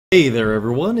Hey there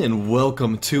everyone, and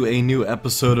welcome to a new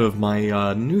episode of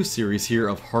my new series here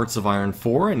of Hearts of Iron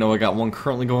 4. I know I got one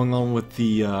currently going on with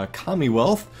the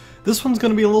Commonwealth. This one's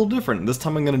going to be a little different. This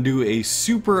time I'm going to do a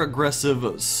super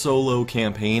aggressive solo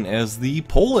campaign as the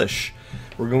Polish.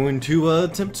 We're going to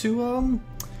attempt to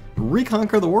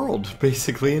reconquer the world,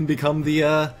 basically, and become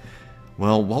the,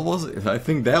 well, what was it? I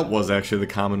think that was actually the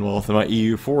Commonwealth in my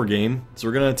EU4 game. So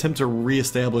we're going to attempt to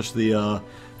reestablish the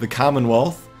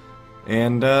Commonwealth.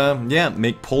 And, yeah,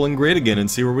 make Poland great again and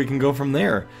see where we can go from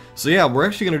there. So yeah, we're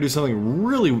actually going to do something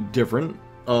really different,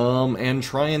 and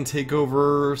try and take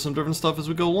over some different stuff as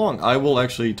we go along. I will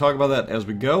actually talk about that as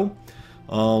we go.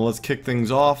 Let's kick things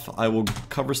off. I will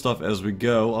cover stuff as we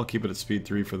go. I'll keep it at speed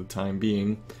 3 for the time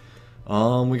being.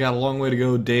 We got a long way to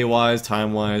go day-wise,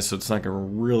 time-wise, so it's not going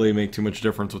to really make too much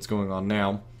difference what's going on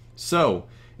now. So,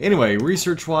 anyway,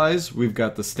 research-wise, we've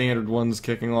got the standard ones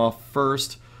kicking off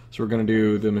first. So we're going to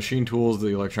do the machine tools, the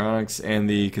electronics, and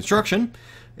the construction.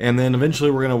 And then eventually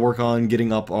we're going to work on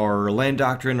getting up our land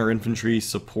doctrine, our infantry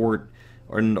support,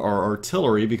 and our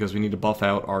artillery, because we need to buff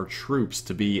out our troops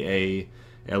to be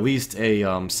at least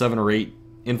a 7 or 8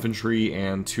 infantry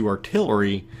and 2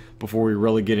 artillery before we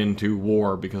really get into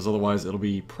war, because otherwise it'll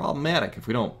be problematic if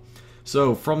we don't.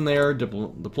 So from there,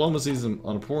 diplomacy is an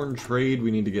important. Trade,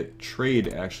 we need to get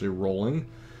trade actually rolling.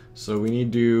 So we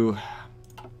need to...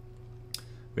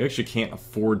 We actually can't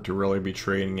afford to really be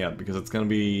trading yet because it's going to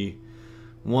be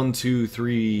 1, 2,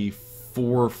 3,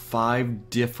 4, 5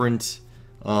 different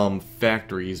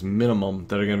factories minimum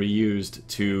that are going to be used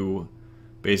to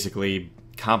basically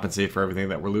compensate for everything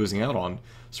that we're losing out on.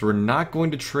 So we're not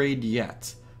going to trade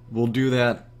yet. We'll do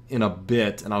that in a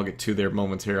bit, and I'll get to there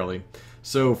momentarily.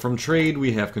 So from trade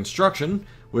we have construction,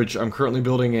 which I'm currently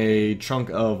building a chunk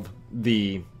of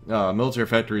the military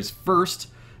factories first.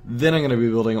 Then I'm going to be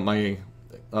building up my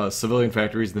civilian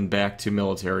factories, then back to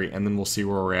military, and then we'll see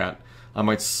where we're at. I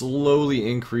might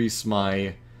slowly increase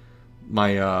my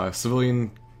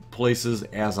civilian places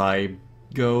as I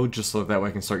go, just so that way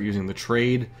I can start using the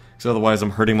trade, because otherwise I'm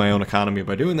hurting my own economy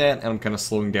by doing that, and I'm kind of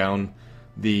slowing down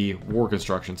the war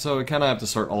construction. So I kind of have to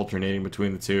start alternating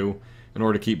between the two in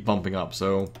order to keep bumping up.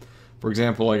 So, for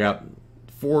example, I got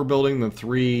 4 building, then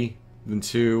 3, then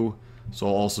 2, so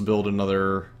I'll also build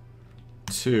another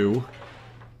 2.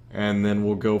 And then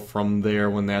we'll go from there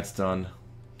when that's done.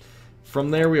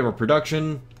 From there we have our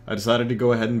production. I decided to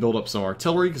go ahead and build up some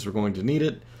artillery because we're going to need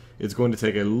it. It's going to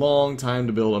take a long time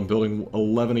to build. I'm building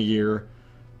 11 a year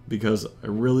because I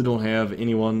really don't have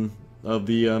any one of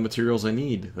the materials I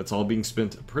need. That's all being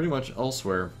spent pretty much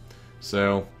elsewhere.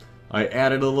 So I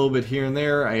added a little bit here and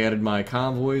there. I added my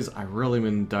convoys. I really am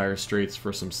in dire straits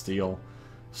for some steel.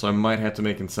 So I might have to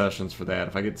make concessions for that.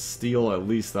 If I get steel, at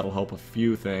least that'll help a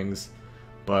few things.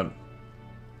 But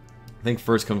I think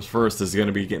first comes first is going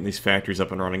to be getting these factories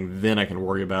up and running, then I can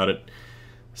worry about it.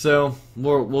 So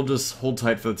we'll just hold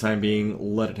tight for the time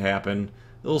being, let it happen.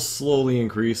 It'll slowly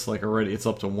increase, like already it's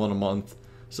up to 1 a month.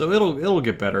 So it'll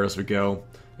get better as we go.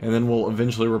 And then we'll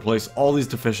eventually replace all these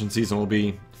deficiencies and we'll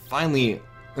be finally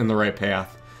in the right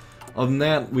path. Other than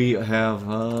that, we have,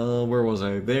 where was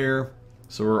I? There.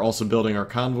 So we're also building our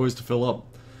convoys to fill up.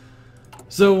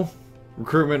 So...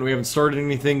 recruitment, we haven't started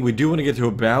anything. We do want to get to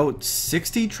about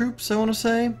 60 troops, I want to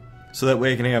say. So that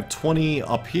way I can have 20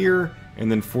 up here,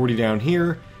 and then 40 down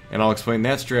here. And I'll explain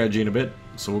that strategy in a bit.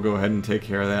 So we'll go ahead and take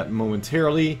care of that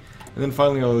momentarily. And then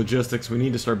finally, our logistics. We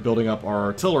need to start building up our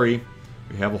artillery.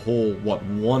 We have a whole,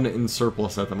 1 in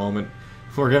surplus at the moment.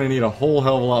 We're going to need a whole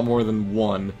hell of a lot more than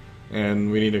 1. And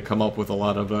we need to come up with a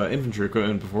lot of infantry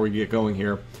equipment before we get going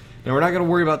here. Now, we're not going to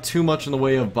worry about too much in the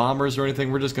way of bombers or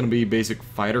anything. We're just going to be basic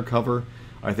fighter cover.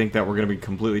 I think that we're going to be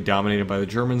completely dominated by the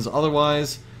Germans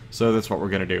otherwise, so that's what we're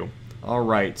going to do.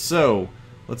 Alright, so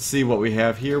let's see what we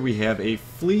have here. We have a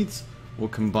fleet. We'll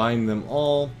combine them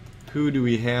all. Who do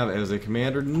we have as a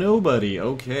commander? Nobody.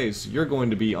 Okay, so you're going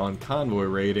to be on convoy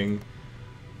raiding.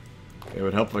 It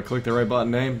would help if I click the right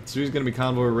button, eh? So he's going to be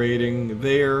convoy raiding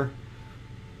there.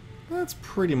 That's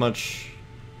pretty much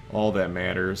all that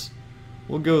matters.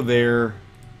 We'll go there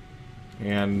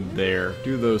and there.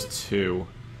 Do those 2.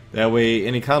 That way,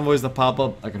 any convoys that pop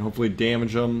up, I can hopefully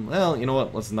damage them. Well, you know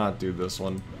what? Let's not do this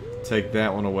one. Take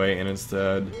that one away, and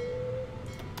instead...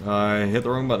 I hit the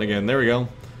wrong button again. There we go.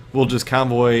 We'll just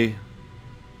convoy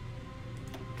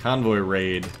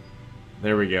raid.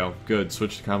 There we go. Good.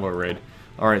 Switch to convoy raid.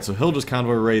 Alright, so he'll just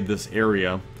convoy raid this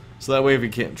area. So that way, if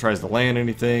he tries to land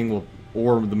anything,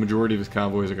 or the majority of his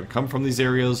convoys are going to come from these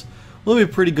areas, we'll be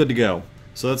pretty good to go.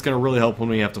 So that's going to really help when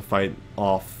we have to fight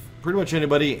off pretty much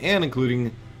anybody, and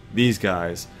including these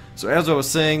guys. So as I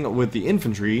was saying, with the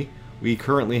infantry, we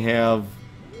currently have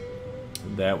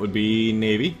that would be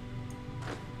Navy.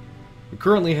 We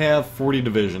currently have 40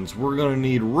 divisions. We're going to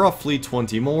need roughly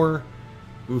 20 more.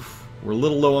 Oof, we're a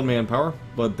little low on manpower,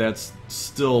 but that's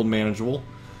still manageable.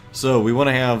 So we want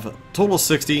to have total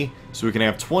 60, so we can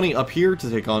have 20 up here to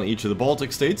take on each of the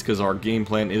Baltic states, because our game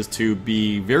plan is to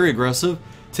be very aggressive,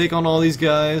 take on all these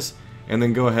guys, and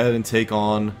then go ahead and take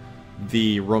on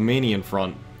the Romanian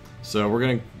front. So we're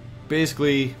going to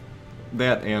basically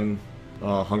that and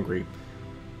Hungary.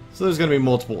 So there's going to be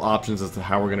multiple options as to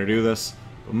how we're going to do this.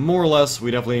 But more or less,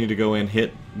 we definitely need to go and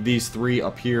hit these three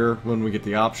up here when we get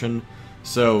the option.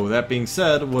 So that being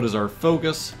said, what is our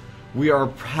focus? We are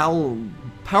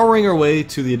powering our way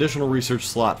to the additional research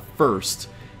slot first,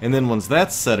 and then once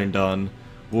that's said and done,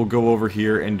 we'll go over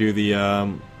here and do the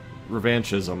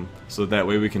revanchism, so that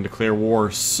way we can declare war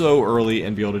so early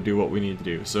and be able to do what we need to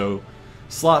do. So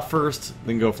slot first,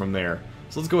 then go from there.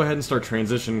 So let's go ahead and start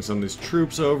transitioning some of these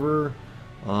troops over.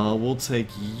 We'll take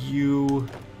you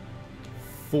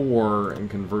 4 and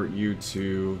convert you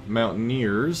to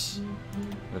Mountaineers.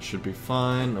 That should be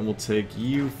fine. And we'll take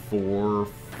you 4,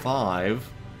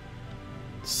 5,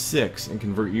 6 and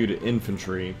convert you to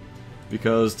Infantry.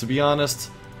 Because, to be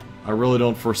honest, I really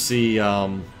don't foresee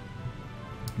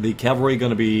the cavalry going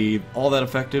to be all that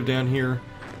effective down here.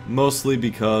 Mostly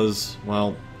because,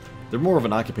 well, they're more of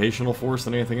an occupational force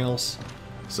than anything else.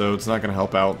 So it's not going to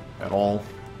help out at all.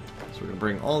 So we're going to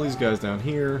bring all these guys down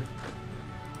here.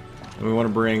 And we want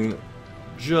to bring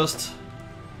just...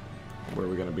 where are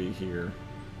we going to be here?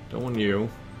 Don't want you.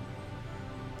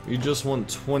 We just want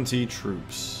 20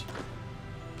 troops.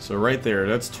 So right there,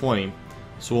 that's 20.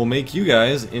 So we'll make you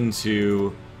guys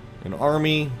into an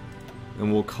army,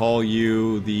 and we'll call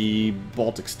you the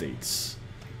Baltic States.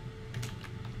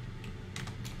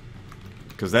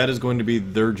 Because that is going to be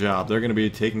their job. They're going to be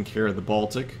taking care of the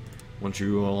Baltic. Once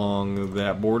you go along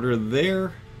that border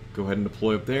there, go ahead and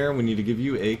deploy up there. We need to give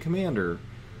you a commander.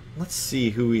 Let's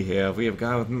see who we have. We have a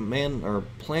guy with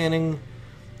planning,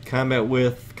 combat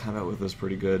with is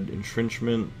pretty good,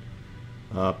 entrenchment,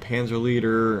 panzer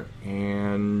leader,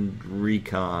 and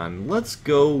recon. Let's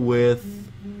go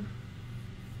with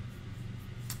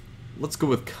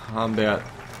combat.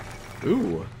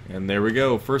 Ooh, and there we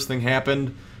go. First thing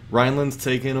happened. Rhineland's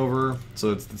taken over,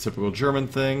 so it's the typical German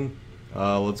thing.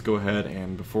 Let's go ahead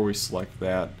and before we select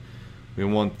that, we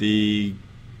want the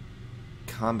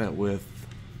combat with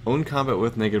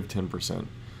negative 10%.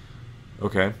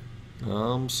 Okay.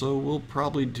 So we'll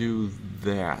probably do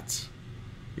that.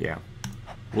 Yeah.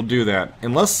 We'll do that.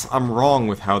 Unless I'm wrong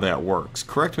with how that works.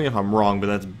 Correct me if I'm wrong, but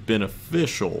that's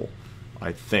beneficial,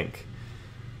 I think.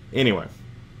 Anyway.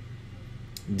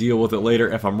 Deal with it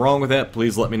later. If I'm wrong with that,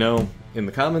 please let me know in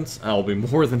the comments. I'll be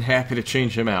more than happy to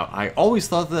change him out. I always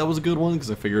thought that was a good one,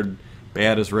 because I figured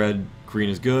bad is red, green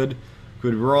is good.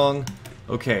 Could be wrong.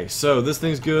 Okay, so this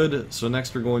thing's good. So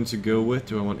next we're going to go with,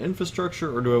 do I want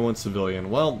infrastructure or do I want civilian?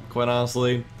 Well, quite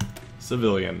honestly,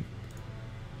 civilian.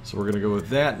 So we're going to go with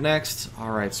that next.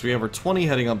 Alright, so we have our 20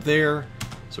 heading up there.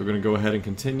 So we're going to go ahead and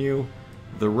continue.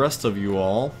 The rest of you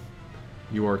all,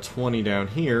 you are 20 down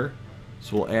here.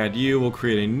 So we'll add you, we'll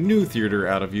create a new theater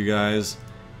out of you guys,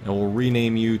 and we'll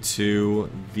rename you to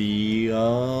the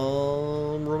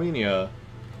Romania.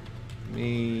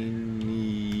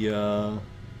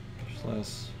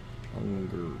 Less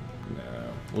hunger.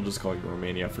 Nah, we'll just call you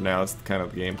Romania for now. That's kind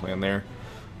of the game plan there.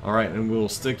 Alright, and we'll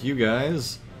stick you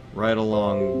guys right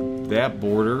along that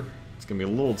border. It's going to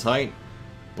be a little tight,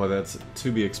 but that's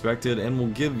to be expected. And we'll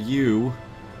give you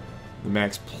the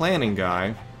max planning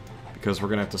guy, because we're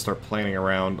going to have to start planning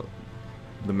around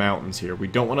the mountains here. We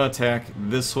don't want to attack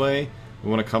this way. We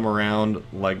want to come around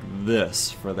like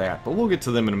this for that. But we'll get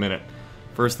to them in a minute.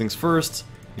 First things first,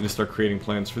 you need to start creating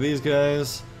plans for these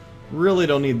guys. Really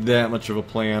don't need that much of a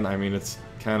plan. I mean, it's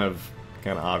kind of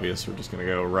obvious. We're just going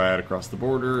to go right across the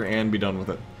border and be done with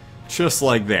it. Just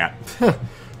like that.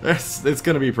 It's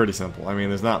going to be pretty simple. I mean,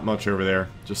 there's not much over there.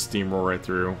 Just steamroll right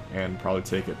through and probably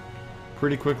take it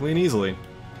pretty quickly and easily.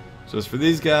 So as for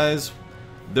these guys,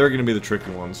 they're going to be the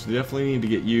tricky ones. So you definitely need to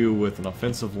get you with an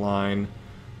offensive line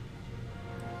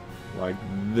like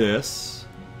this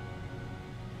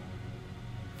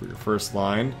for your first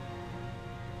line.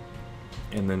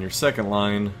 And then your second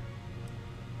line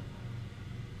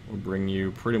will bring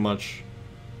you pretty much...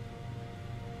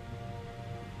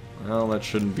 well, that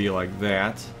shouldn't be like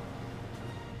that.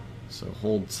 So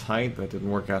hold tight. That didn't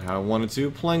work out how I wanted to.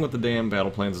 Playing with the damn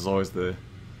battle plans is always the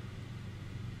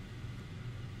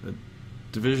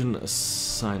division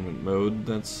assignment mode.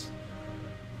 That's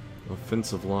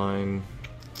offensive line.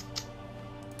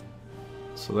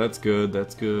 So that's good.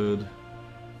 That's good.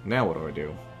 Now what do I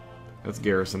do? That's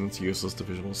garrison. It's useless.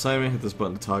 Divisional assignment. Hit this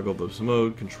button to toggle this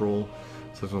mode. Control.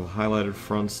 Select one of the highlighted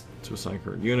fronts to assign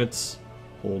current units.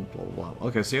 Hold blah blah blah.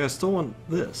 Okay, so yeah, I still want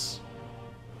this.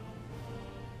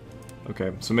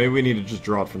 Okay, so maybe we need to just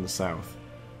draw it from the south.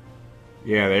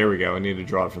 Yeah, there we go. I need to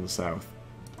draw it from the south.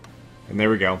 And there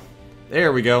we go.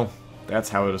 There we go. That's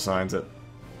how it assigns it.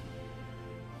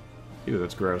 Ew,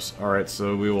 that's gross. Alright,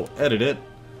 so we will edit it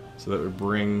so that we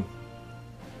bring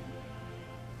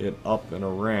it up and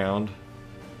around.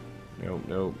 Nope,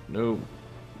 nope, nope.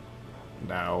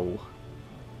 No.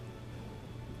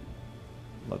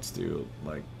 Let's do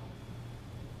like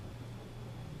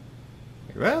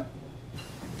that.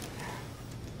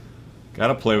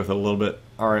 Gotta play with it a little bit.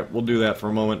 Alright, we'll do that for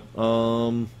a moment.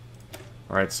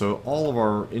 Alright, so all of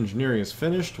our engineering is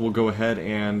finished. We'll go ahead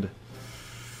and...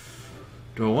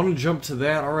 Do I want to jump to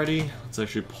that already? Let's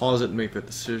actually pause it and make that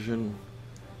decision.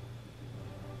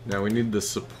 Now we need the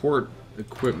support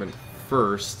equipment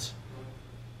first.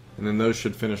 And then those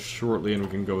should finish shortly and we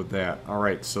can go with that.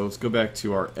 Alright, so let's go back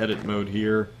to our edit mode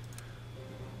here.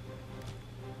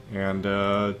 And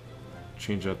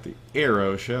change out the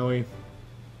arrow, shall we?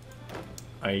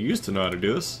 I used to know how to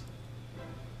do this.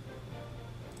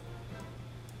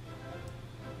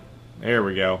 There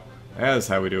we go. That is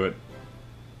how we do it.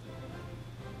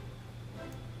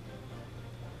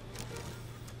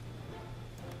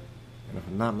 And if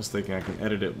I'm not mistaken, I can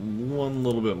edit it one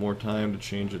little bit more time to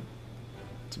change it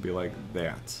to be like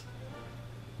that.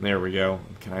 There we go.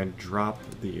 Can I drop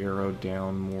the arrow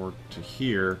down more to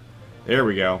here? There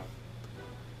we go.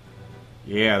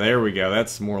 Yeah, there we go.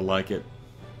 That's more like it.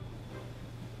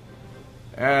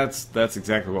 That's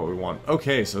exactly what we want.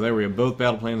 Okay, so there we have both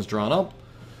battle plans drawn up.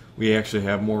 We actually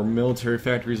have more military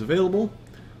factories available.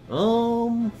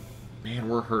 Man,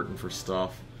 we're hurting for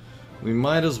stuff. We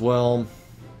might as well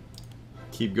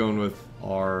keep going with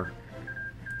our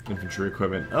infantry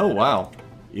equipment. Oh, wow.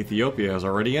 Ethiopia has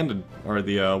already ended, or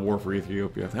the war for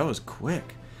Ethiopia. That was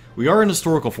quick. We are in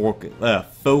historical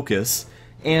focus,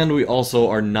 and we also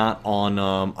are not on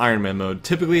Iron Man mode.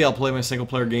 Typically, I'll play my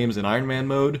single-player games in Iron Man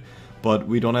mode, but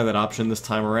we don't have that option this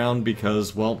time around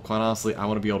because, well, quite honestly, I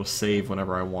want to be able to save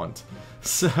whenever I want.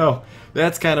 So,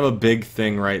 that's kind of a big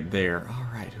thing right there.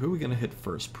 Alright, who are we going to hit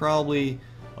first? Probably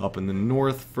up in the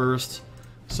north first.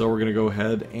 So we're going to go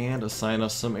ahead and assign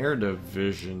us some air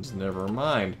divisions. Never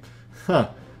mind. Huh.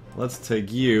 Let's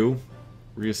take you,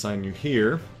 reassign you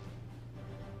here.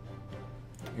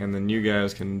 And then you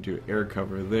guys can do air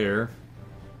cover there.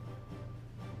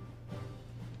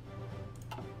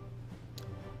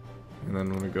 And then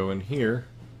when we go in here,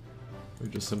 we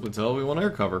just simply tell we want air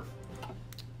cover.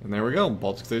 And there we go.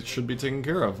 Baltic states should be taken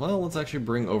care of. Well, let's actually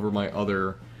bring over my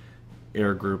other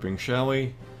air grouping, shall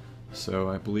we? So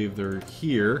I believe they're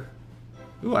here.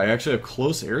 Ooh, I actually have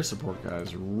close air support,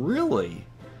 guys. Really?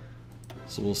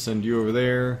 So we'll send you over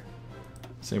there.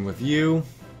 Same with you.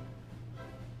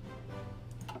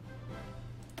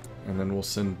 And then we'll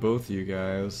send both you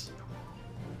guys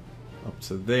up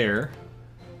to there.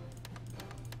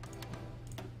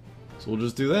 So we'll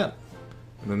just do that.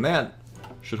 And then that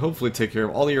should hopefully take care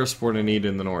of all the air support I need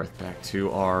in the north. Back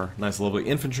to our nice lovely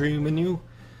infantry menu.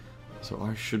 So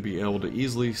I should be able to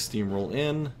easily steamroll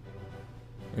in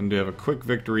and have a quick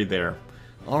victory there.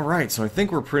 Alright, so I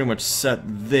think we're pretty much set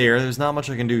there. There's not much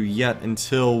I can do yet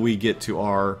until we get to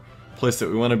our place that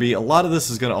we want to be. A lot of this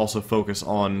is going to also focus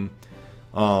on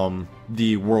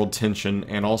the world tension,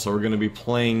 and also we're going to be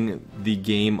playing the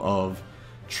game of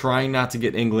trying not to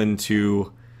get England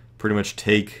to pretty much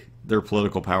take their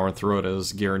political power and throw it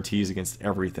as guarantees against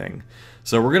everything.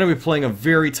 So we're going to be playing a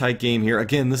very tight game here.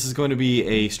 Again, this is going to be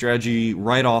a strategy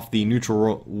right off the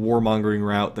neutral warmongering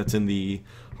route that's in the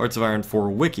Hearts of Iron 4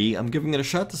 wiki. I'm giving it a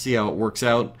shot to see how it works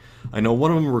out. I know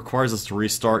one of them requires us to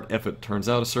restart if it turns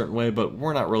out a certain way, but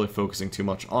we're not really focusing too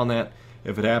much on that.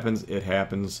 If it happens, it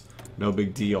happens. No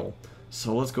big deal.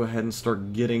 So let's go ahead and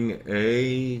start getting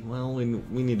a... well, we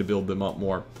need to build them up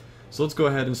more. So let's go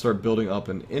ahead and start building up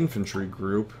an infantry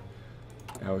group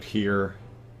out here.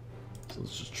 So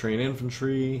let's just train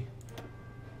infantry.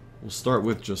 We'll start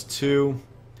with just 2.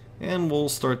 And we'll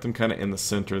start them kind of in the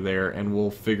center there, and we'll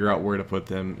figure out where to put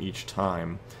them each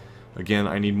time. Again,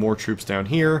 I need more troops down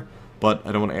here, but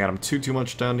I don't want to add them too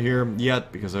much down here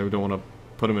yet, because I don't want to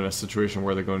put them in a situation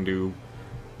where they're going to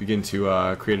begin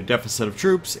to create a deficit of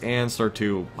troops and start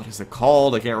to... what is it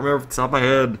called? I can't remember off the top of my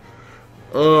head.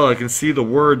 Oh, I can see the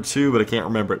word too, but I can't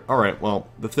remember it. Alright, well,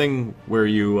 the thing where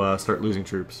you start losing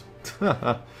troops.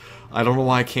 I don't know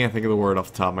why I can't think of the word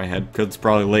off the top of my head, because it's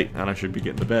probably late and I should be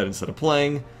getting to bed instead of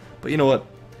playing. But you know what?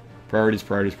 Priorities,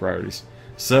 priorities, priorities.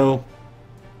 So,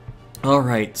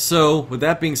 Alright, so with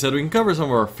that being said, we can cover some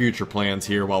of our future plans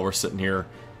here while we're sitting here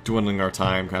dwindling our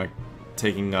time, kind of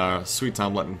taking sweet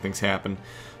time letting things happen.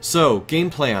 So, game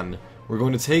plan. We're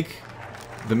going to take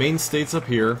the main states up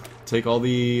here, take all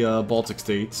the Baltic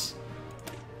states.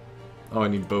 Oh, I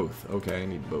need both. Okay, I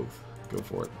need both. Go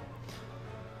for it.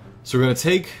 So we're going to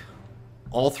take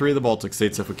all three of the Baltic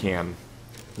states if we can.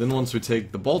 Then once we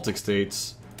take the Baltic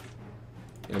states,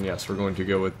 and yes, we're going to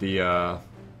go with the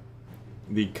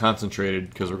concentrated,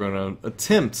 because we're going to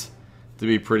attempt to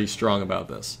be pretty strong about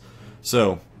this.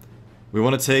 So, we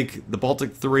want to take the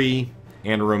Baltic 3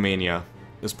 and Romania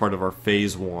as part of our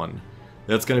Phase 1.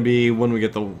 That's going to be when we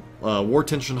get the war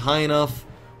tension high enough,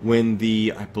 when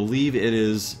the, I believe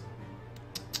it's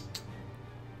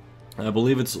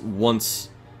once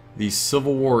the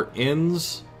Civil War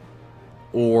ends,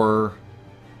 or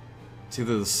it's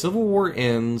either the Civil War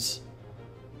ends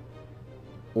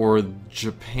or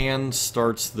Japan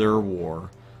starts their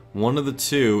war. One of the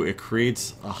two, it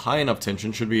creates a high enough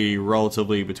tension, should be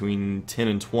relatively between 10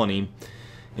 and 20,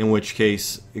 in which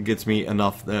case it gets me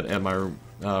enough that at my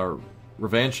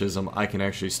revanchism I can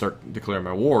actually start declaring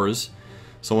my wars.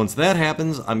 So once that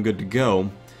happens, I'm good to go.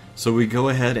 So we go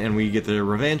ahead and we get the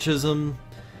revanchism,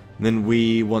 then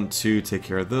we want to take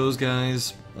care of those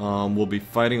guys. We'll be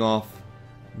fighting off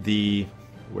the...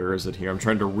 where is it here? I'm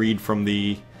trying to read from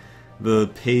the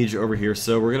page over here.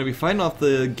 So we're going to be fighting off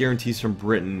the guarantees from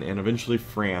Britain and eventually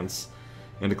France,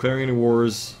 and declaring any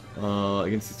wars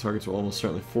against these targets will almost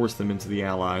certainly force them into the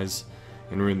Allies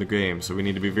and ruin the game. So we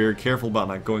need to be very careful about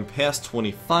not going past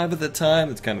 25 at the time.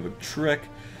 That's kind of a trick.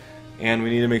 And we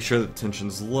need to make sure that the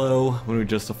tension's low when we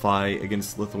justify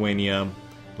against Lithuania,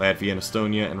 Latvia, and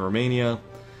Estonia, and Romania.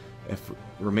 If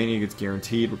Romania gets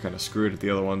guaranteed, we're kind of screwed. If the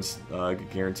other ones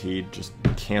get guaranteed, just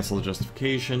cancel the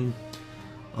justification.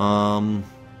 Other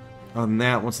than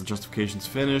that, once the justification's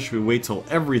finished, we wait till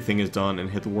everything is done and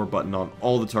hit the war button on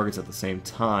all the targets at the same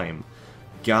time.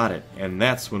 Got it. And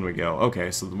that's when we go. Okay,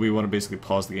 so we want to basically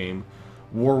pause the game.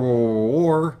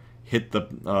 War, hit the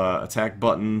attack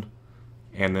button,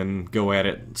 and then go at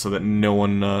it so that no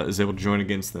one is able to join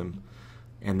against them.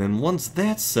 And then once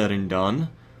that's said and done,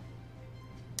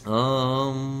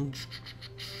 once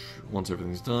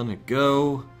everything's done, hit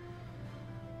go.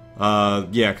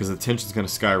 Yeah, because the tension's going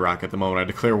to skyrocket the moment I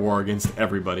declare war against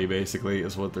everybody, basically,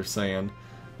 is what they're saying.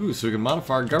 Ooh, so we can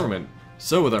modify our government.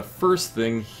 So with our first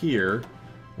thing here,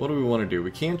 what do we want to do?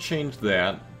 We can't change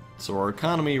that, so our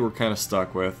economy we're kind of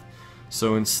stuck with.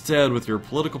 So instead, with your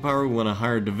political power, we want to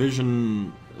hire a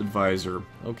division advisor.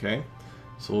 Okay,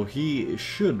 so he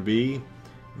should be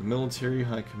the military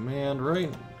high command,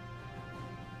 right?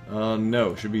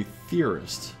 No, should be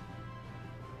theorist.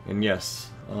 And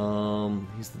yes,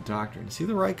 he's the doctor. Is he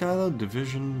the right guy though?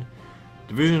 Division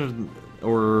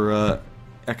or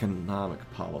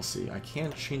economic policy. I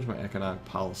can't change my economic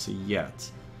policy yet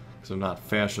because I'm not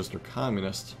fascist or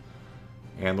communist,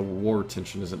 and the war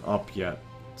tension isn't up yet.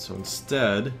 So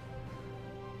instead,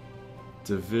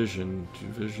 division.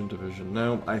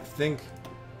 No, I think.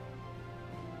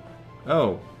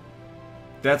 Oh,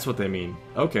 that's what they mean.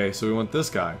 Okay, so we want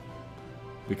this guy,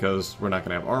 because we're not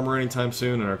going to have armor anytime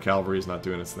soon, and our cavalry is not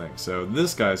doing its thing. So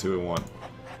this guy's who we want.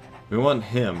 We want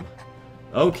him.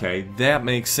 Okay, that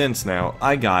makes sense now.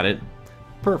 I got it.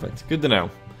 Perfect. Good to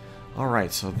know.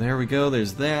 Alright, so there we go.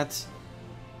 There's that.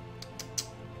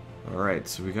 Alright,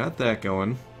 so we got that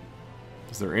going.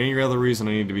 Is there any other reason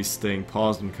I need to be staying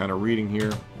paused and kind of reading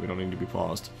here? We don't need to be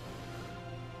paused.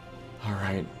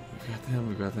 Alright, we've got them,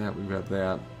 we've got that, we've got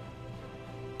that.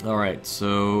 Alright,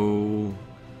 so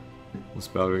this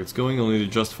battle gets going. You'll need to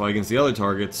justify against the other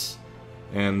targets,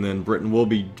 and then Britain will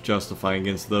be justifying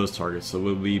against those targets. So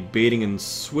we'll be baiting and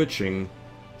switching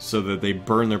so that they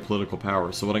burn their political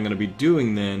power. So what I'm going to be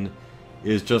doing then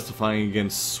is justifying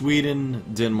against Sweden,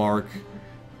 Denmark,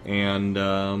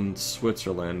 and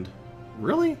Switzerland.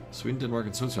 Really? Sweden, Denmark,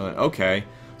 and Switzerland. Okay.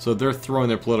 So they're throwing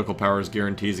their political powers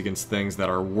guarantees against things that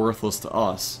are worthless to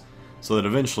us, so that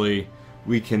eventually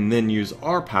we can then use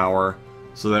our power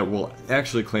so that we'll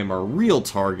actually claim our real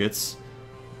targets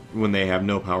when they have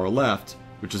no power left,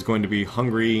 which is going to be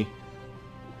Hungary,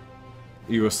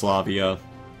 Yugoslavia,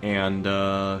 and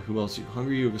who else?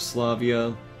 Hungary,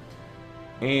 Yugoslavia,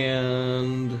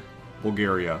 and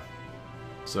Bulgaria.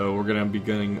 So we're going to be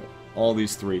getting all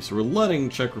these three. So we're letting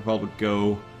Czech Republic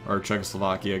go, or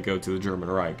Czechoslovakia go to the German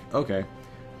Reich. Okay,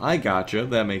 I gotcha.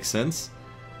 That makes sense.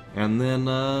 And then,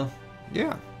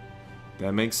 yeah,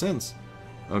 that makes sense.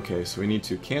 Okay, so we need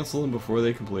to cancel them before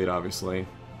they complete, obviously,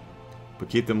 but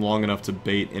keep them long enough to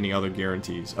bait any other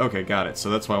guarantees. Okay, got it. So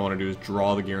that's what I want to do, is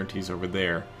draw the guarantees over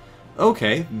there.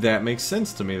 Okay, that makes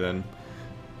sense to me then.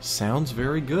 Sounds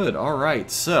very good.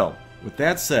 Alright, so, with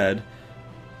that said,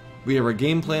 we have our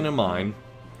game plan in mind.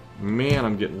 Man,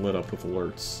 I'm getting lit up with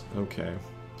alerts. Okay.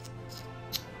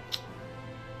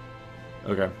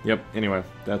 Okay, yep, anyway,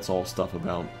 that's all stuff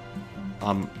about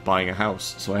I'm buying a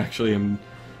house. So I actually am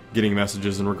getting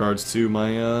messages in regards to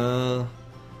my,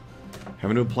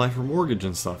 having to apply for mortgage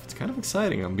and stuff. It's kind of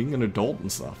exciting. I'm being an adult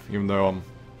and stuff, even though I'm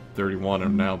 31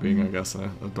 and now being, I guess,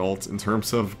 an adult in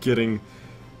terms of getting...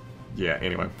 Yeah,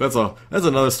 anyway, that's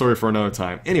another story for another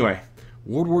time. Anyway,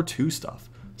 World War II stuff.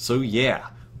 So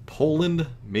yeah, Poland,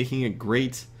 making it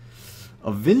great.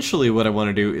 Eventually what I want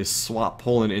to do is swap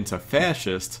Poland into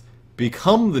fascist,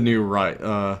 become the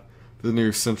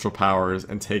new Central Powers,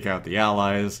 and take out the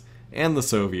Allies and the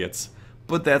Soviets.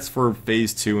 But that's for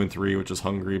Phase 2 and 3, which is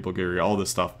Hungary, Bulgaria, all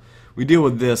this stuff. We deal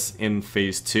with this in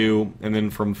Phase 2, and then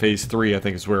from Phase 3, I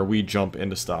think, is where we jump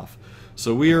into stuff.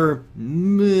 So we're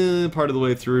part of the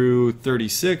way through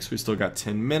 36. We still got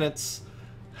 10 minutes.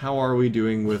 How are we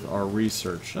doing with our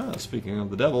research? Speaking of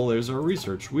the devil, there's our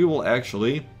research. We will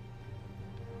actually...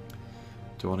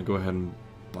 Do I want to go ahead and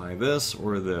buy this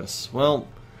or this? Well,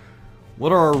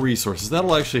 what are our resources?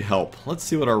 That'll actually help. Let's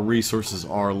see what our resources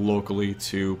are locally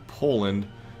to Poland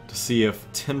to see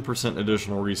if 10%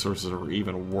 additional resources are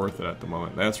even worth it at the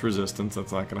moment. That's resistance.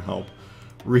 That's not going to help.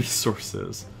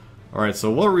 Resources. Alright,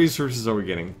 so what resources are we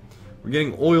getting? We're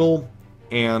getting oil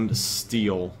and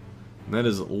steel. And that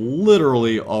is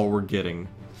literally all we're getting.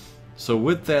 So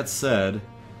with that said,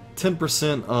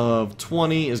 10% of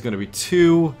 20 is going to be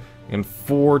 2, and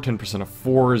 10% of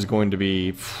 4 is going to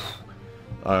be...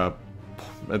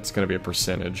 that's going to be a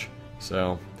percentage.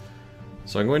 So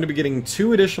I'm going to be getting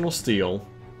 2 additional steel,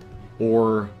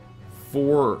 or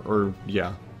 4, or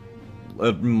yeah,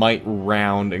 it might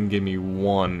round and give me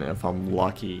 1 if I'm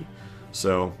lucky.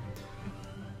 So,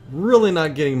 really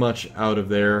not getting much out of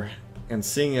there, and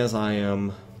seeing as I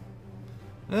am,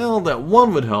 well, that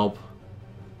 1 would help,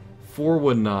 4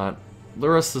 would not, the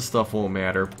rest of the stuff won't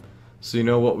matter. So you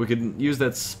know what we could use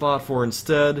that spot for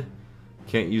instead?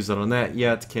 Can't use it on that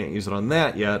yet, can't use it on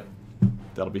that yet.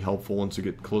 That'll be helpful once we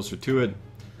get closer to it.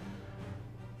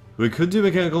 We could do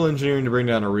mechanical engineering to bring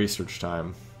down our research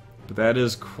time, but that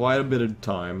is quite a bit of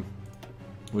time,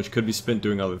 which could be spent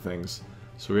doing other things.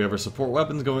 So we have our support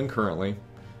weapons going currently.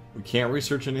 We can't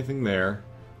research anything there.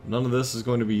 None of this is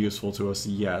going to be useful to us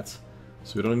yet,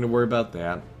 so we don't need to worry about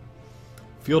that.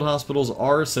 Field hospitals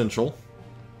are essential,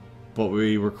 but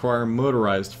we require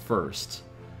motorized first.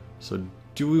 So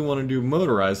do we want to do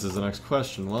motorized is the next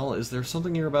question. Well, is there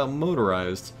something here about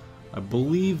motorized? I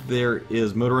believe there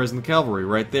is motorized in the cavalry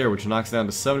right there, which knocks down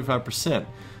to 75%.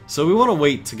 So we want to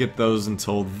wait to get those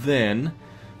until then.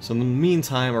 So in the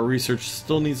meantime, our research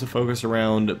still needs to focus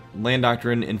around land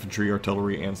doctrine, infantry,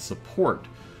 artillery, and support.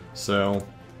 So,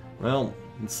 well,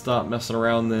 let's stop messing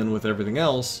around then with everything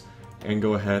else and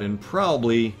go ahead and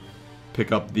probably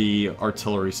pick up the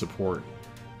artillery support,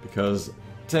 because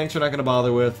tanks we're not going to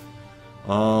bother with.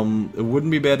 It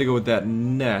wouldn't be bad to go with that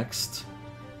next.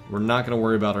 We're not going to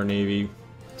worry about our navy.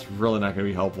 It's really not going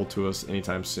to be helpful to us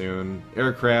anytime soon.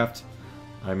 Aircraft,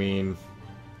 I mean,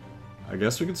 I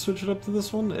guess we could switch it up to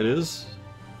this one. It is.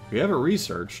 We have it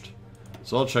researched,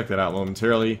 so I'll check that out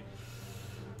momentarily.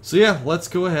 So yeah, let's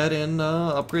go ahead and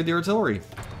upgrade the artillery.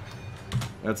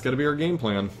 That's got to be our game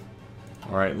plan.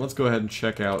 Alright, let's go ahead and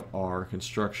check out our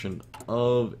construction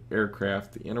of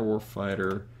aircraft. The interwar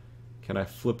fighter. Can I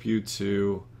flip you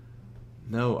to...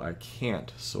 No, I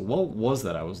can't. So what was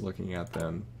that I was looking at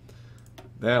then?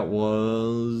 That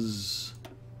was...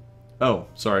 Oh,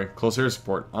 sorry. Close air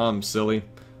support. I'm silly.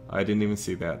 I didn't even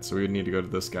see that. So we would need to go to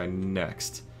this guy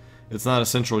next. It's not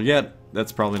essential yet.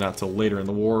 That's probably not till later in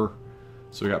the war.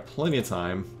 So we got plenty of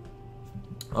time.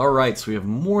 Alright, so we have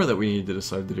more that we need to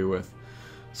decide to do with.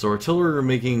 So artillery we're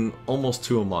making almost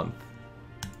 2 a month.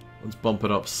 Let's bump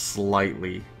it up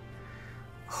slightly.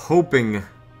 Hoping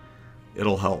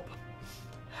it'll help.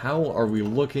 How are we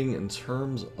looking in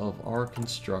terms of our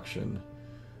construction?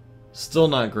 Still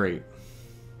not great.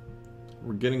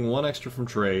 We're getting 1 extra from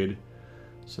trade.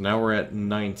 So now we're at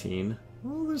 19.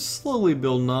 Well, they're slowly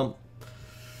building up.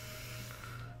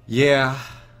 Yeah,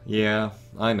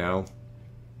 I know.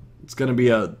 It's going to be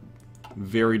a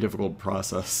very difficult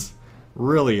process.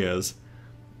 Really is.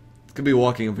 It's going to be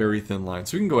walking a very thin line.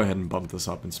 So we can go ahead and bump this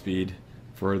up in speed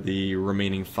for the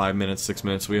remaining 5 minutes, 6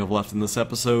 minutes we have left in this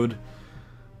episode.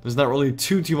 There's not really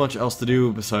too much else to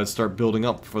do besides start building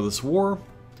up for this war.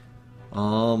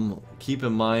 Keep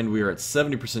in mind we are at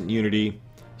 70% unity,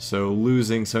 so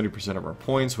losing 70% of our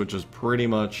points, which is pretty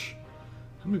much...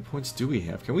 How many points do we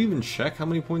have? Can we even check how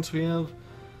many points we have?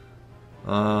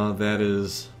 That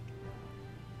is...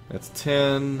 That's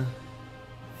 10.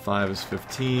 5 is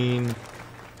 15.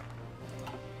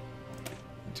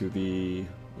 To the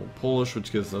Polish,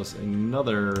 which gives us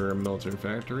another military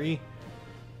factory.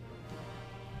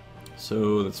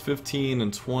 So that's 15,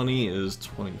 and 20 is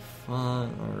 25,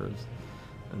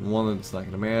 and 1 that's not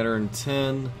going to matter, and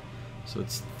 10. So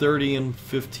it's 30 and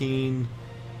 15.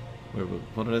 Wait,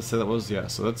 what did I say that was? Yeah,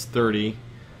 so that's 30.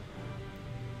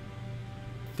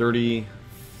 30,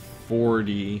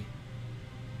 40.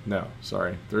 No,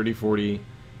 sorry. 30, 40,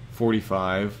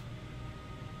 45.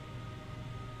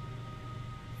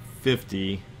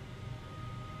 50.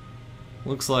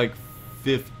 Looks like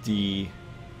 50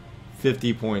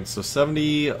 points. So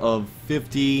 70 of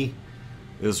 50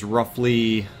 is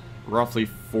roughly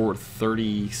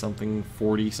 30 something,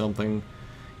 40 something,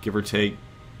 give or take.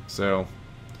 So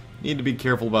need to be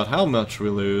careful about how much we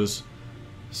lose.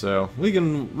 So we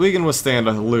can withstand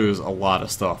a lose a lot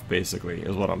of stuff, basically,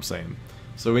 is what I'm saying.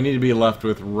 So we need to be left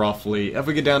with roughly, if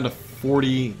we get down to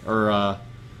 40 or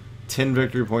 10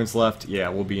 victory points left, yeah,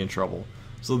 we'll be in trouble.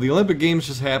 So the Olympic Games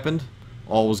just happened.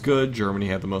 All was good. Germany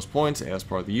had the most points, as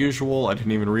per the usual. I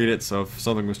didn't even read it, so if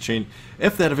something was changed,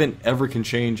 if that event ever can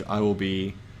change, I'll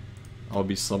be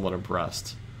somewhat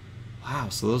impressed. Wow,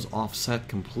 so those offset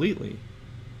completely.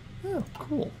 Yeah,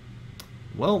 cool.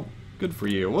 Well, good for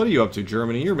you. What are you up to,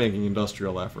 Germany? You're making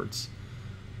industrial efforts.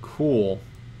 Cool.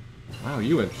 Wow,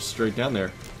 you went straight down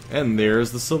there. And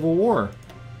there's the Civil War.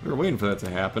 We were waiting for that to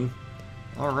happen.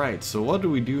 Alright, so what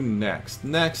do we do next?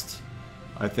 Next,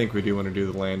 I think we do want to do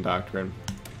the land doctrine.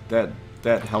 That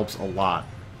helps a lot.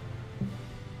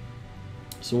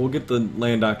 So we'll get the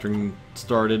land doctrine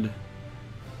started.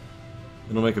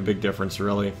 It'll make a big difference,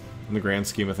 really, in the grand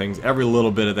scheme of things. Every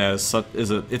little bit of that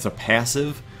it's a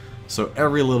passive, so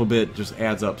every little bit just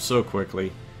adds up so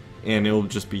quickly, and it'll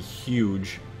just be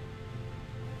huge.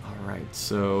 Alright,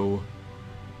 so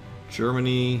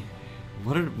Germany,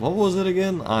 what was it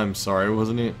again? I'm sorry,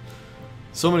 wasn't it?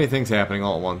 So many things happening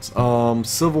all at once.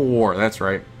 Civil War, that's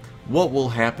right. What will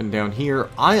happen down here?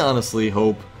 I honestly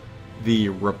hope the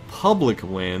Republic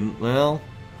win. Well,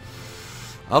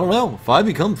 I don't know. If I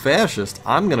become fascist,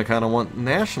 I'm gonna kind of want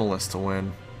nationalists to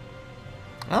win.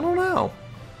 I don't know.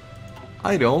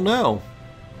 I don't know.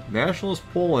 Nationalist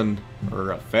Poland,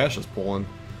 or fascist Poland,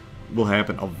 will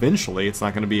happen eventually. It's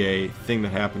not going to be a thing that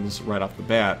happens right off the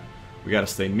bat. We got to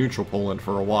stay neutral Poland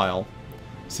for a while.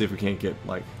 See if we can't get,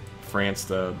 like, France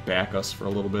to back us for a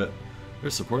little bit. They're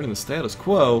supporting the status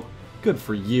quo. Good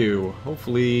for you.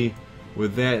 Hopefully,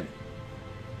 with that...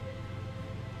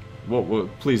 Well,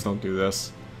 please don't do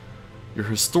this. Your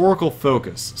historical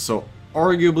focus. So,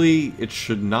 arguably, it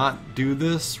should not do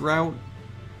this route,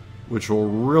 which will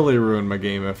really ruin my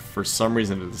game if for some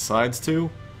reason it decides to.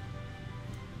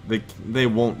 They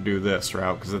won't do this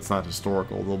route because it's not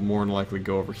historical. They'll more than likely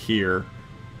go over here,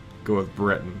 go with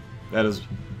Britain. That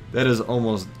is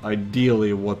almost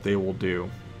ideally what they will do.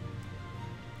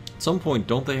 At some point,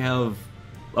 don't they have...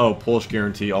 Oh, Polish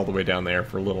guarantee all the way down there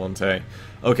for Little Ante.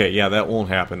 Okay, yeah, that won't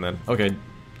happen then. Okay,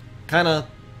 kind of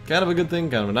a good thing,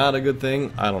 kind of not a good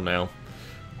thing. I don't know.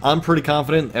 I'm pretty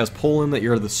confident as Poland that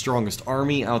you're the strongest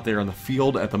army out there in the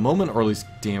field at the moment, or at least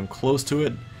damn close to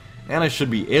it. And I should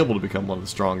be able to become one of the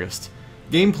strongest.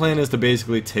 Game plan is to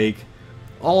basically take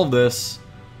all of this,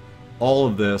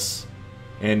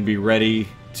 and be ready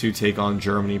to take on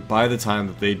Germany by the time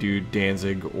that they do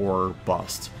Danzig or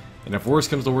bust. And if worse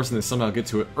comes to worse and they somehow get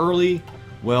to it early,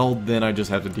 well, then I just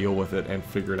have to deal with it and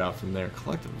figure it out from there.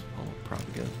 Collective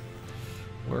propaganda.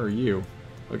 Where are you?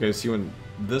 Okay, so you went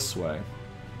this way.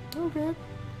 Okay.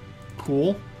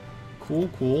 Cool. Cool,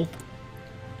 cool.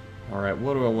 Alright,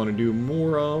 what do I want to do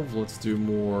more of? Let's do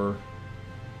more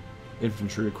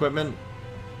infantry equipment.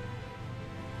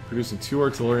 Producing 2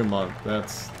 artillery a month.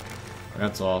 That's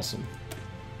awesome.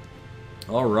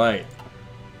 Alright.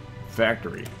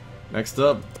 Factory. Next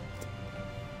up,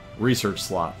 research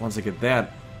slot. Once I get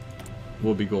that,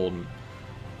 we'll be golden.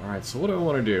 Alright, so what do I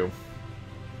want to do?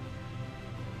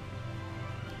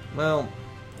 Well,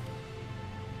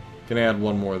 can add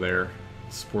one more there.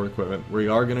 Support equipment. We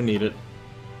are going to need it.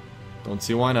 Don't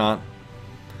see why not.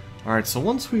 Alright, so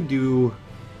once we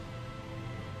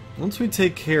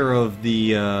take care of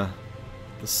the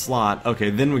slot,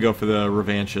 okay, then we go for the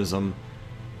revanchism.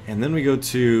 And then we go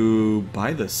to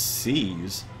By the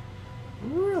Seas.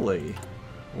 Really?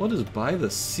 What is By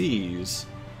the Seas?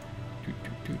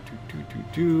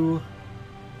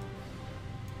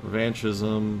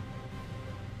 Revanchism.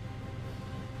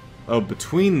 Oh,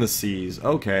 Between the Seas.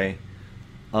 Okay.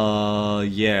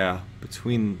 Yeah.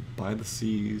 Between By the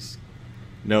Seas.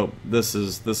 Nope. This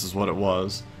is what it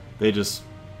was. They just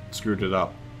screwed it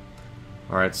up.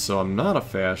 Alright, so I'm not a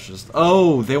fascist.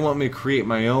 Oh, they want me to create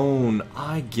my own.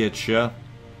 I getcha.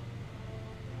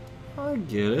 I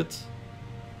get it.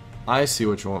 I see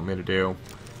what you want me to do.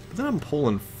 But then I'm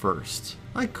Poland first.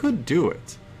 I could do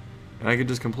it. And I could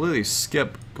just completely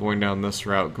skip going down this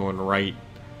route, going right,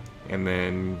 and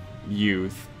then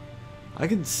youth. I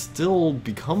could still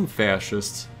become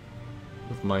fascist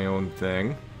with my own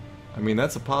thing. I mean,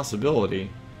 that's a possibility.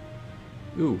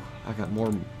 Ooh, I got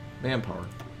more manpower.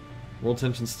 World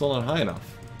tension's still not high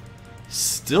enough.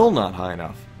 Still not high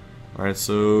enough. Alright,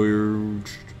 so you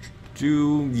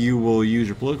will use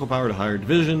your political power to hire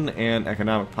division and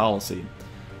economic policy.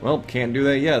 Well, can't do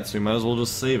that yet, so we might as well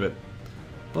just save it.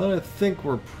 But I think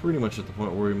we're pretty much at the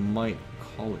point where we might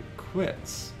call it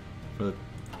quits. But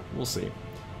we'll see.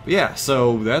 But yeah,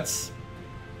 so it's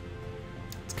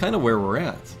kind of where we're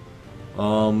at.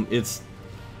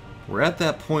 We're at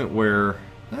that point where,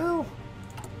 well,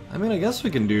 I mean, I guess we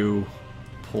can do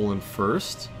Poland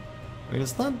first. I mean,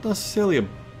 it's not necessarily a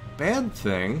bad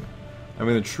thing. I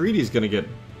mean, the treaty's gonna get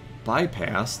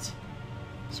bypassed.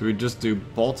 So we just do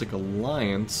Baltic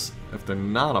Alliance if they're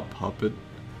not a puppet.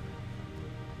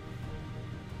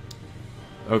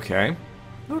 Okay.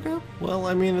 Okay. Well,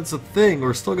 I mean, it's a thing.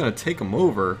 We're still gonna take them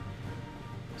over.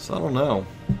 So I don't know.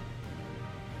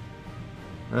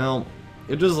 Well,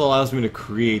 it just allows me to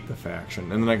create the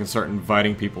faction, and then I can start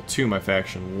inviting people to my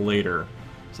faction later.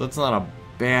 So that's not a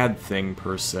bad thing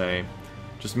per se.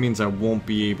 Just means I won't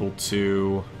be able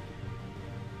to...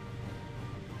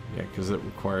 Yeah, because it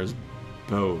requires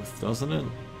both, doesn't it?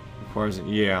 Requires it,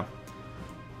 yeah.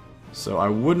 So I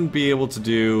wouldn't be able to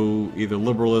do either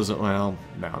liberalism... Well,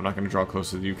 no, I'm not going to draw close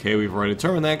to the UK. We've already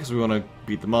determined that because we want to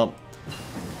beat them up.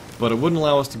 But it wouldn't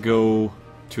allow us to go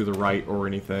to the right or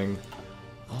anything.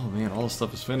 Oh man, all this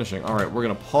stuff is finishing. Alright, we're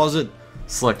going to pause it,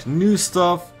 select new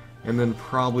stuff, and then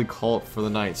probably call it for the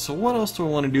night. So what else do I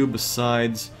want to do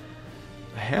besides...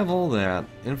 I have all that.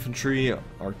 Infantry,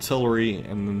 artillery,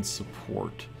 and then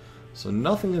support. So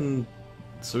nothing in...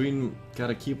 So we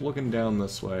gotta keep looking down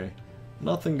this way.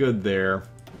 Nothing good there.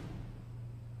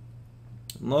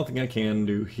 Nothing I can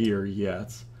do here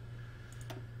yet.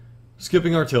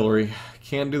 Skipping artillery.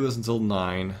 Can't do this until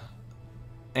 9.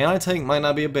 Anti-tank might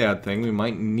not be a bad thing. We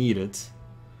might need it.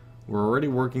 We're already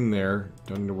working there.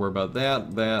 Don't need to worry about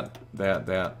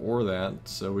that, or that.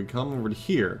 So we come over to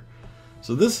here.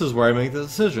 So this is where I make the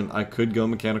decision. I could go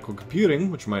mechanical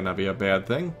computing, which might not be a bad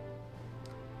thing.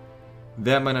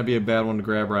 That might not be a bad one to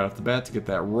grab right off the bat to get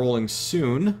that rolling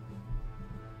soon.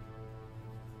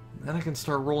 Then I can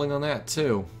start rolling on that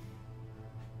too.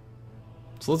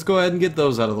 So let's go ahead and get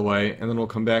those out of the way, and then we'll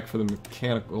come back for the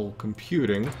mechanical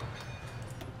computing.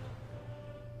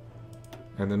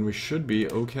 And then we should be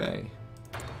okay.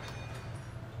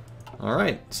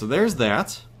 Alright, so there's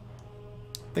that.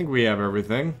 I think we have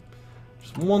everything.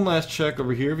 Just one last check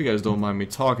over here, if you guys don't mind me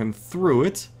talking through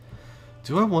it.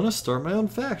 Do I want to start my own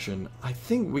faction? I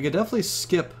think we could definitely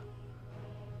skip...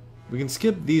 We can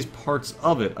skip these parts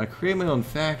of it. I create my own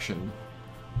faction,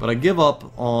 but I give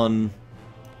up on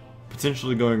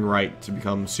potentially going right to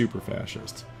become super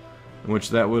fascist, in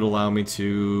which that would allow me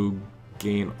to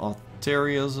gain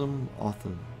authoritarianism,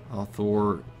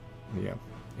 yeah,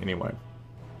 anyway.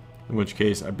 In which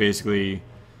case, I basically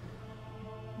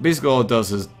all it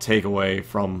does is take away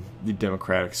from the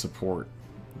democratic support.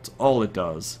 That's all it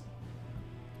does.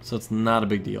 So it's not a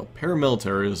big deal.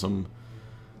 Paramilitarism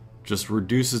just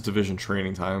reduces division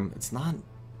training time. It's not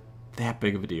that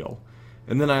big of a deal.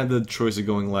 And then I had the choice of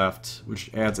going left,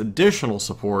 which adds additional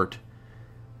support.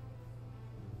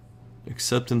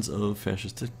 Acceptance of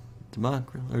fascist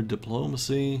democracy or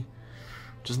diplomacy,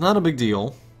 which is not a big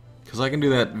deal, because I can do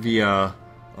that via,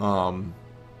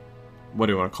 what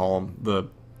do you want to call them? The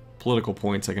political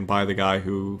points I can buy the guy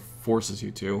who forces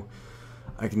you to.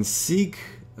 I can seek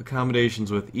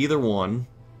accommodations with either one,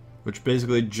 which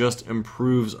basically just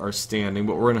improves our standing,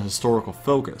 but we're in a historical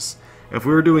focus. If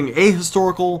we were doing a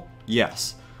historical,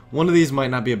 yes. One of these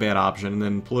might not be a bad option, and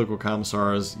then political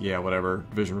commissars, yeah, whatever.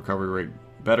 Division recovery rate,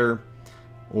 better.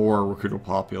 Or recruitable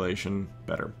population,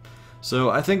 better. So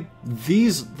I think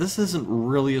this isn't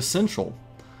really essential.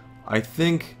 I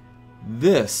think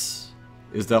this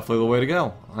is definitely the way to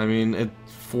go. I mean,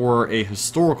 for a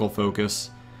historical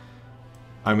focus,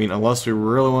 I mean, unless we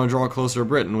really want to draw closer to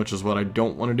Britain, which is what I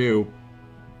don't want to do,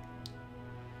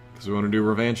 because we want to do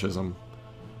revanchism,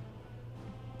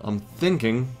 I'm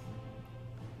thinking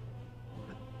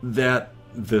that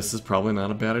this is probably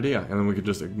not a bad idea. And then we could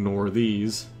just ignore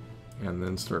these and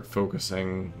then start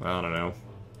focusing, I don't know,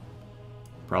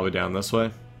 probably down this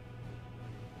way.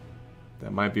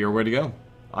 That might be our way to go.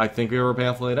 I think we have our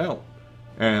path laid out.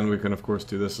 And we can, of course,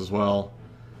 do this as well.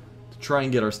 to try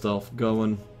and get our stuff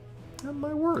going. That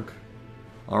might work.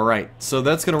 Alright, so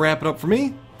that's going to wrap it up for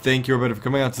me. Thank you everybody for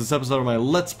coming out to this episode of my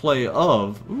Let's Play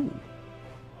of... Ooh.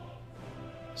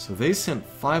 So they sent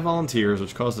 5 volunteers,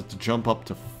 which caused it to jump up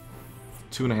to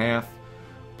 2.5,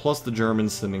 plus the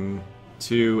Germans sending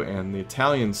 2, and the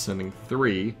Italians sending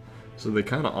 3. So they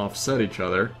kind of offset each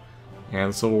other,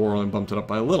 and Civil War only bumped it up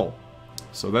by a little.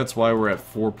 So that's why we're at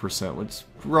 4%, which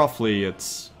roughly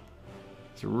it's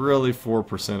really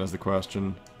 4% is the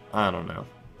question. I don't know.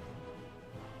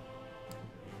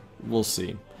 We'll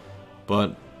see.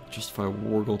 But justify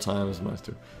war goal time is nice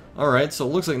too. Alright, so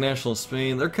it looks like National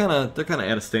Spain, they're kinda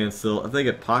at a standstill. If they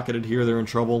get pocketed here, they're in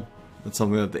trouble. That's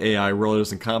something that the AI really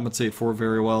doesn't compensate for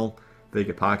very well. If they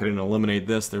get pocketed and eliminate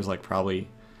this, there's like probably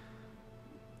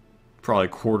a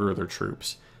quarter of their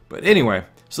troops. But anyway,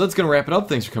 so that's going to wrap it up.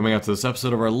 Thanks for coming out to this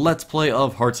episode of our Let's Play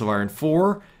of Hearts of Iron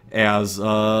 4 as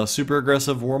super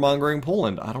aggressive warmongering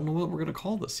Poland. I don't know what we're going to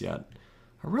call this yet.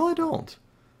 I really don't.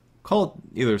 Call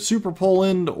it either Super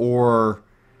Poland or...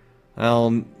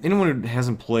 anyone who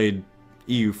hasn't played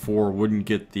EU4 wouldn't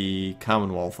get the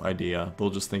Commonwealth idea. They'll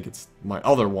just think it's my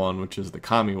other one, which is the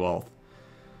Commonwealth.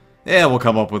 Yeah, we'll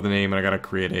come up with a name, and I gotta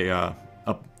create a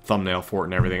thumbnail for it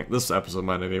and everything. This episode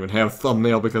might not even have a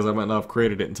thumbnail because I might not have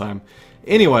created it in time.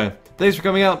 Anyway, thanks for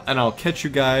coming out, and I'll catch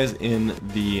you guys in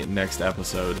the next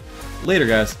episode. Later,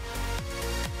 guys.